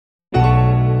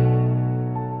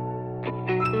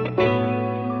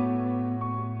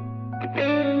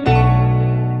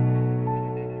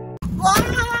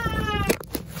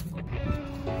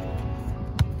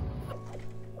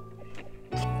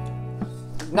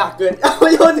Not good. Yo,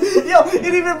 it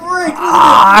didn't even break.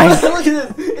 Look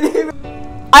at this.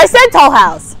 I said Toll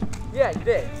House. Yeah, you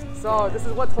did. So this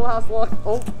is what Toll House looks.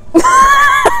 Oh.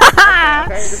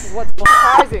 Okay, this is what's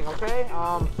surprising. Okay.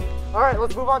 All right,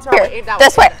 let's move on to our aim that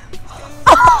this way.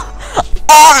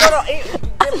 No, aim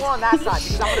more on that side.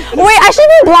 Because I'm gonna Wait, I should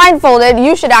be blindfolded.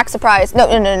 You should act surprised. No.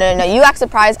 You act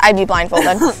surprised. I'd be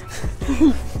blindfolded.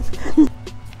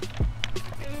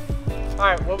 All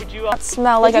right, what would you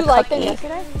smell like a cookie? Like them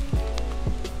yesterday?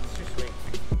 It's too sweet.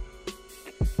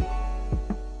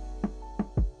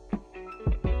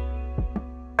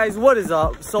 Guys, what is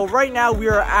up? So right now we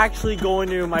are actually going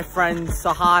to my friends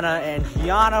Sahana and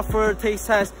Gianna for a taste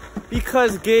test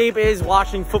because Gabe is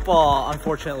watching football,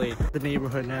 unfortunately. The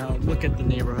neighborhood now, look at the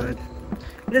neighborhood.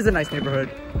 It is a nice neighborhood.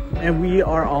 And we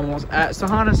are almost at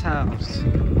Sahana's house.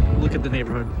 Look at the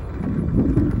neighborhood.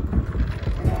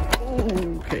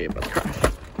 Okay, about to crash.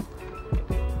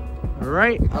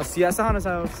 Alright, I'll see you at Sahana's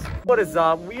house. What is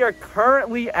up? We are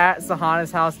currently at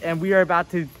Sahana's house and we are about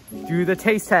to do the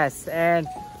taste test. And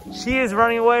she is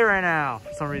running away right now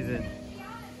for some reason.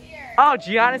 Oh,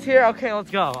 Gianna's here? Okay,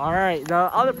 let's go. Alright, the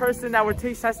other person that we're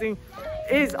taste testing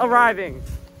is arriving.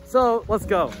 So, let's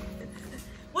go.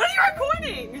 What are you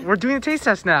recording? We're doing a taste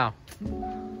test now.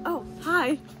 Oh,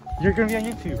 hi. You're gonna be on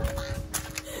YouTube.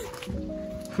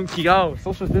 Yo,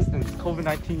 social distance,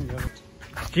 COVID-19, yo.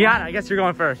 Gianna, I guess you're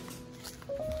going first.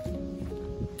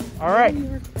 All right,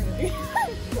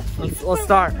 let's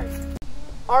start.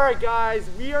 All right, guys,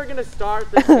 we are gonna start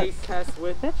the taste test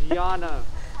with Gianna.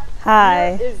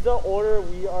 Hi. Here is the order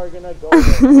we are gonna go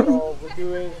with. So we're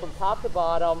doing from top to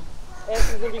bottom, and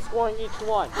she's gonna be scoring each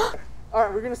one. All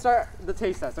right, we're gonna start the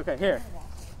taste test. Okay, here,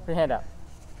 put your hand out.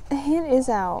 The hand is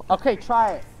out. Okay,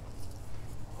 try it.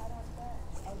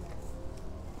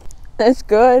 It's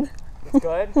good. It's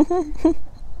good?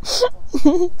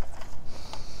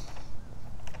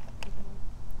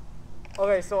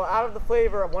 Okay, so out of the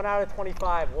flavor, 1 out of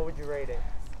 25, what would you rate it?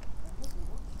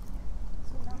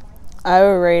 I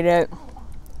would rate it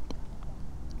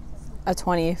a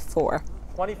 24.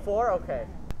 24? Okay.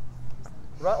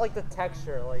 What about like the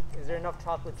texture? Like, is there enough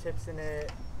chocolate chips in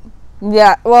it?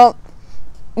 Yeah, well,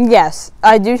 yes.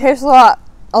 I do taste a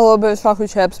little bit of chocolate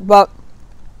chips, but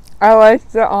I like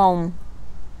the, I'm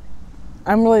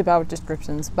really bad with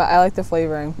descriptions, but I like the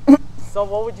flavoring. So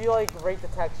what would you like rate the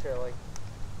texture? Like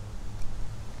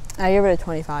I give it a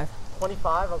 25.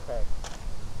 25? Okay.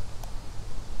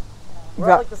 What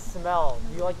about like the smell?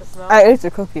 Do you like the smell? I ate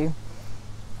the cookie.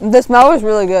 The smell was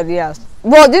really good, yes.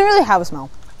 Well, it didn't really have a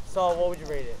smell. So what would you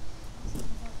rate it?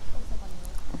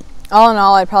 All in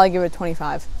all, I'd probably give it a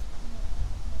 25.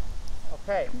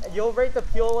 Okay. You'll rate the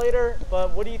peel later,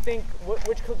 but what do you think,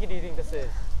 which cookie do you think this is?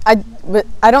 But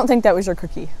I don't think that was your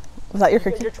cookie. Was that your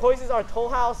cookie? Your choices are Toll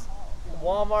House,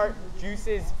 Walmart,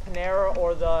 Juices, Panera,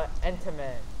 or the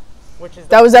Entenmann, which is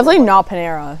that was definitely not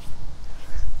Panera.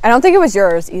 I don't think it was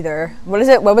yours either. What is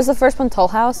it? What was the first one? Toll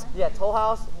House? Yeah, Toll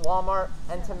House, Walmart,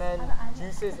 Entenmann,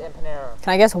 Juices, and Panera.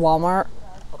 Can I guess Walmart?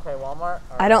 Okay, Walmart.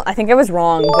 Right. I think I was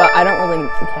wrong, but I don't really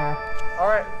care. All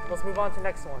right, let's move on to the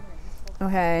next one.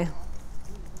 Okay.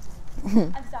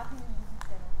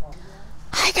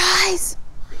 Hi guys.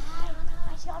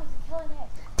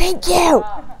 Thank you.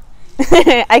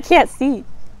 I can't see.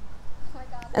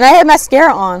 And I have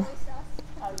mascara on.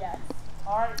 Oh yes.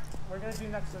 All right, we're gonna do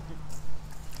next cookie.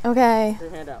 Okay. Put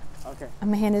your hand out. Okay.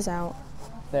 My hand is out.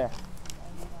 There.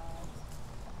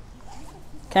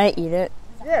 Can I eat it?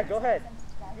 Yeah, go ahead.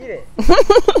 Eat it.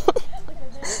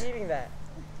 You're eating that.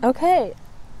 Okay.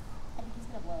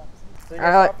 So you're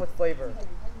gonna start with flavor.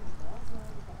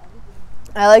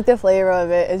 I like the flavor of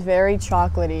it. It's very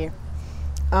chocolatey.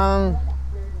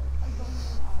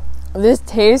 This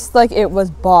tastes like it was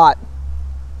bought.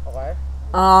 Okay.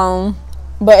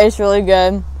 But it's really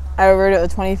good. I would rate it a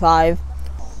 25.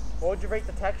 What would you rate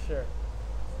the texture?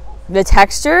 The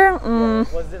texture?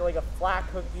 Was it like a flat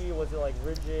cookie? Was it like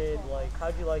rigid? Like,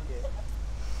 how'd you like it?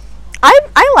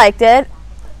 I liked it.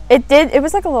 It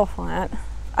was like a little flat.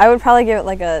 I would probably give it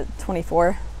like a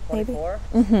 24. 24?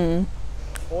 Maybe. Mm-hmm.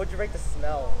 What would you rate the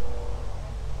smell?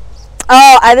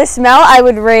 Oh, the smell I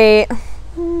would rate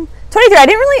 23. I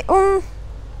didn't really,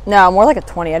 no, more like a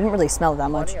 20. I didn't really smell it that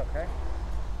much. 20, okay.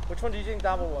 Which one do you think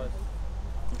that one was?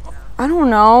 I don't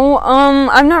know.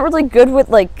 I'm not really good with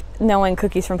like knowing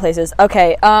cookies from places.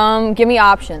 Okay, give me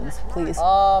options, please.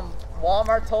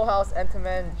 Walmart, Toll House,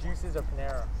 Entenmann, Juices, or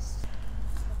Panera?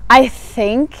 I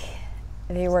think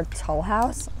they were Toll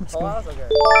House. Toll House? Okay.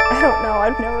 I don't know.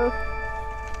 I've never.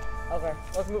 Okay,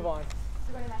 let's move on.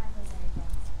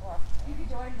 You could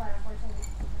join, but unfortunately,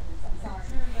 I'm sorry.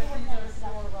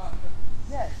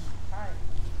 Yes. Hi. All right. What do you think? What do you think? I like the flavor of it. It's very chocolatey. It's very chocolatey. What do you rate the texture? What? Texture? What?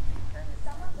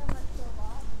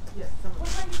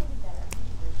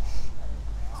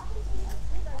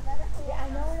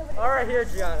 right here,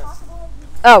 Gianna.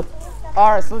 Oh.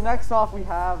 All right. So next off, we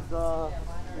have this one.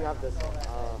 We have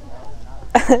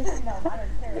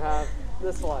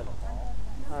this one.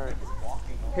 All right.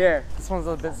 Here, this one's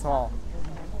a bit small.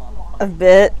 A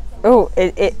bit. Oh,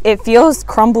 it feels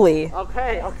crumbly.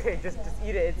 Okay, just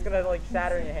eat it. It's gonna like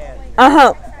shatter in your hand.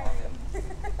 Uh-huh.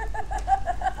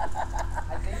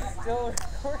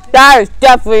 That is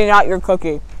definitely not your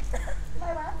cookie.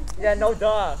 Yeah, no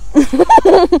duh.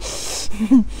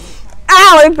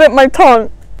 Ow, it bit my tongue.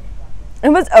 It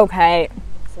was okay.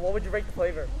 So what would you rate the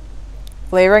flavor?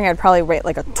 Flavoring, I'd probably rate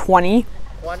like a 20.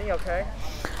 20, okay.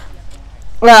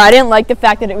 Well, I didn't like the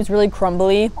fact that it was really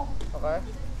crumbly. Okay.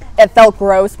 It felt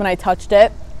gross when I touched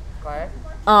it. Okay.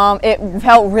 It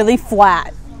felt really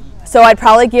flat. So I'd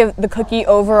probably give the cookie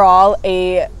overall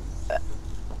a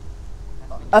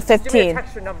 15. Give me a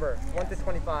texture number, 1 to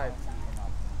 25.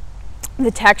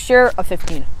 The texture, a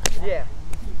 15. Yeah.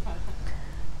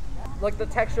 Like the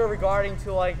texture regarding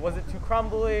to like, was it too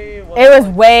crumbly? It was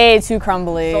way too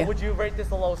crumbly. So would you rate this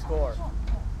a low score?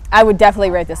 I would definitely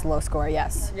rate this a low score,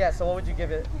 yes. Yeah, so what would you give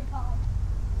it?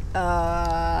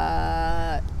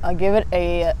 I'll give it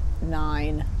a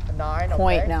 9. A 9,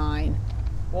 okay. 0.9.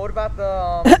 What about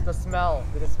the smell?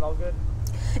 Did it smell good?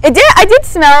 It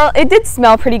did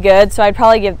smell pretty good, so I'd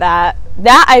probably give that.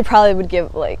 That I probably would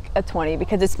give like a 20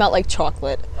 because it smelled like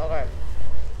chocolate. Okay.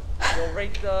 You'll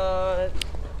rate the...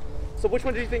 So which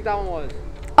one do you think that one was?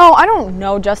 Oh, I don't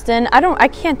know, Justin. I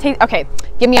can't taste. Okay,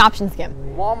 give me options again.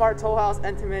 Walmart, Toll House,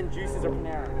 Intimate, Juices, or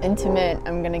Panera? Intimate,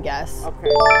 I'm gonna guess. Okay.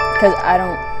 Because I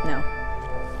don't know.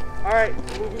 All right,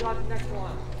 moving on to the next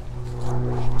one.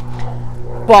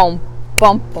 Boom.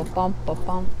 Bump, bump, bump, bump,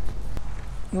 bump.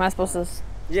 Am I supposed to?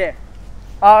 Yeah.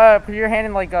 Put your hand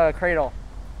in like a cradle.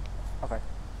 Okay.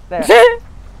 There.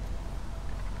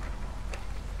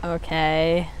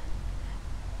 Okay.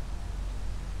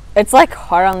 It's like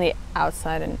hard on the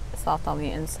outside and soft on the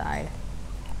inside.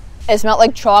 It smelled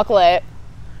like chocolate.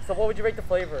 So what would you rate the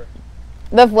flavor?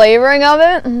 The flavoring of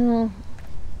it?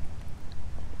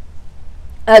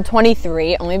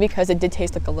 23, only because it did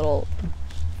taste like a little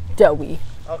doughy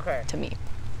Okay. to me.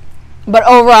 But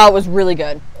overall, it was really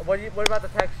good. What about the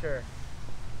texture?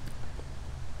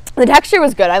 The texture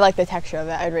was good. I like the texture of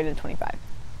it. I'd rate it a 25.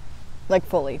 Like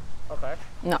fully. Okay.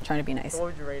 I'm not trying to be nice. So what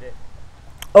would you rate it?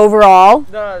 Overall,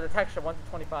 No, the texture, 1 to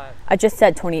 25. I just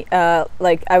said 20.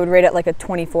 Like I would rate it like a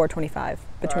 24, 25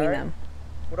 between Alright. them.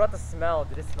 What about the smell?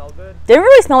 Did it smell good? Didn't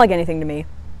really smell like anything to me.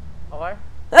 Okay.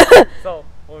 So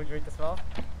what would you rate the smell?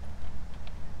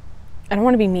 I don't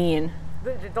want to be mean.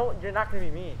 You're not gonna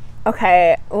be mean.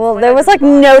 Okay. Well, Why there not was just like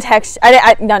buy? no texture.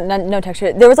 No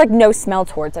texture. There was like no smell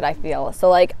towards it. I feel so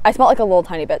like I smelled like a little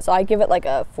tiny bit. So I give it like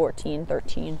a 14,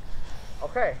 13.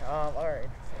 Okay. All right.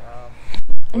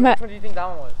 I'm Which at one do you think that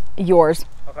one was? yours.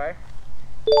 Okay.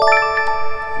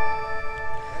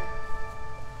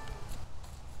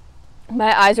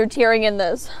 My eyes are tearing in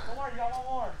this. One more. You got one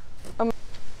more.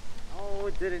 Oh,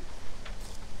 it didn't.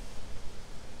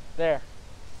 There.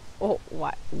 Oh,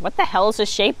 what? What the hell is this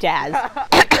shaped as?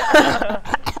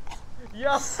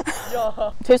 Yeah.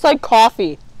 Tastes like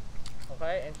coffee.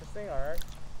 Okay. Interesting. All right.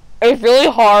 It's really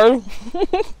hard.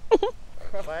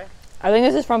 Okay. I think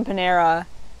this is from Panera.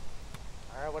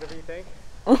 All right. Whatever you think.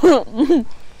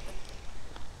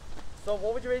 So,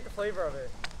 what would you rate the flavor of it?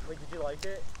 Like, did you like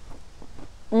it?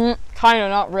 Kind of,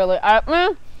 not really. I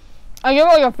give it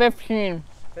like a 15.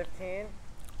 15.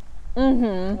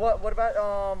 Mm-hmm. What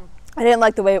about I didn't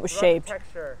like the way it was what about the shaped.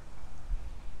 texture?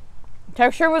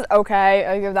 Texture was okay.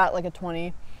 I give that like a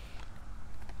 20.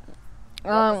 What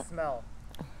about the smell?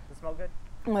 Does it smell good?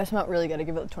 It smelled really good. I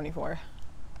give it a 24.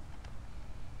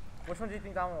 Which one do you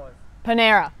think that one was?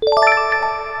 Panera.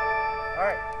 All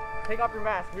right. Take off your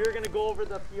mask. We were gonna go over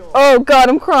the peel. Oh God,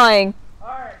 I'm crying. All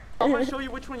right. I'm gonna show you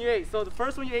which one you ate. So the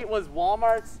first one you ate was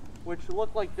Walmart's, which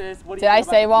looked like this. What do Did you I think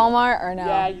about say the peel? Walmart or no?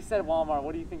 Yeah, you said Walmart.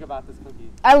 What do you think about this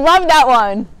cookie? I love that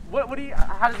one. What do you?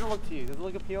 How does it look to you? Does it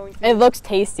look appealing to you? It looks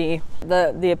tasty.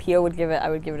 The appeal would give it. I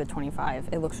would give it a 25.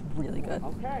 It looks really good.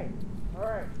 Okay. All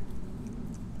right.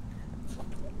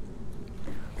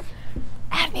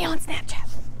 Add me on Snapchat.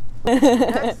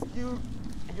 Next, you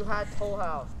had Toll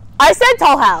House. I said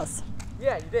Toll House.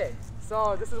 Yeah, you did.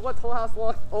 So this is what Toll House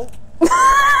looks. Oh.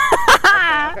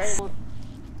 Okay.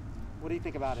 What do you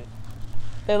think about it?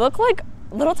 They look like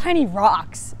little tiny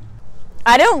rocks.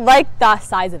 I don't like the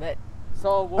size of it.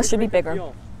 So what It should be would you rate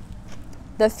bigger.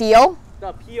 the peel?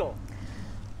 The feel?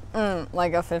 The peel.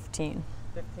 Like a 15.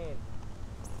 15.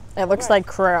 It looks Okay. like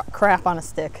crap on a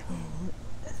stick.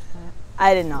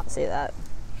 I did not see that.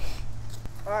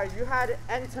 All right, you had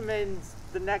Entenmann's,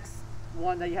 the next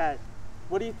one that you had.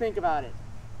 What do you think about it?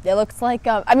 It looks like,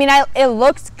 it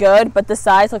looks good, but the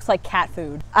size looks like cat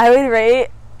food. I would rate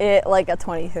it like a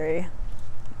 23.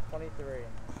 23.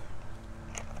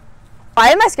 I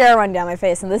have mascara running down my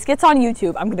face, and this gets on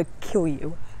YouTube. I'm gonna kill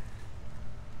you.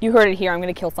 You heard it here. I'm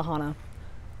gonna kill Sahana.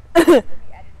 It's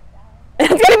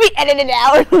gonna be edited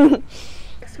out.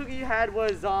 Next cookie you had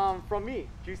was from me,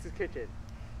 Juice's Kitchen.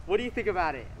 What do you think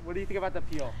about it? What do you think about the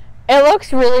peel? It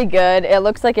looks really good. It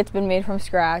looks like it's been made from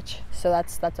scratch, so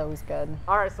that's always good.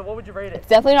 All right, so what would you rate it? It's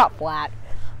definitely not flat.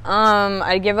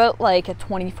 I'd give it like a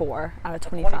 24 out of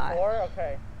 25. 24?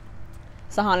 Okay.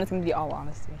 Sahana's gonna be all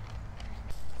honesty.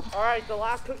 All right, the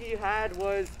last cookie you had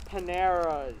was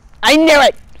Panera's. I knew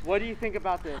it. What do you think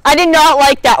about this? I did not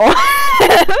like that one.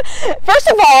 First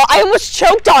of all, I almost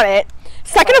choked on it.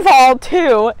 Second of all,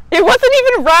 too, it wasn't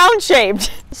even round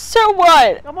shaped. So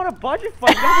what? I'm on a budget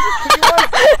fund.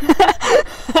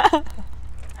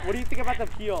 What do you think about the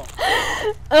peel?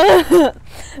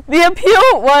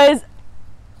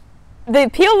 The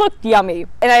peel looked yummy,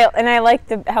 and I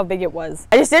liked how big it was.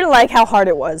 I just didn't like how hard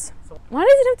it was. Why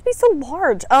does it have to be so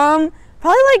large?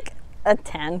 Probably like a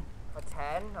 10. A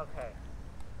 10? Okay.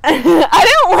 I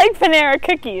don't like Panera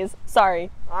cookies.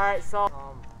 Sorry. All right, so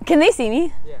can they see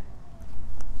me? Yeah.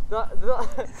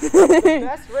 The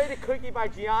best rated cookie by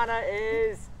Gianna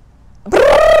is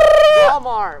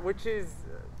Walmart, which is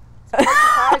quite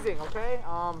surprising. Okay.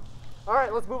 All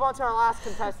right, let's move on to our last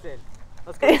contestant.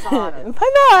 Let's go to Sahana.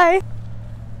 Bye bye.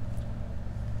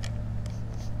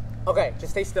 Okay,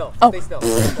 just stay still. Oh. Stay still.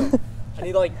 Stay still. I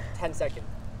need like 10 seconds.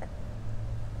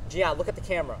 Gianna, look at the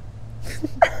camera.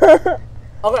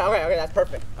 Okay, that's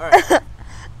perfect. All right.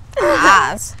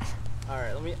 Ass. All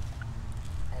right, let me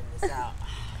end this out.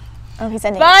 Oh, he's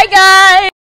ending. Bye,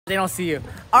 guys. They don't see you.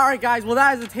 All right, guys. Well,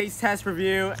 that is a taste test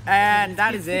review, and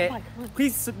that is it.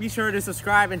 Please be sure to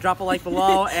subscribe and drop a like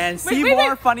below, and see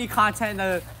more funny content in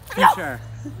the future.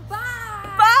 Bye.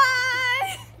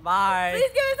 Bye. Bye.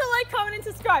 Please give us a like, comment, and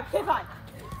subscribe. Okay, bye.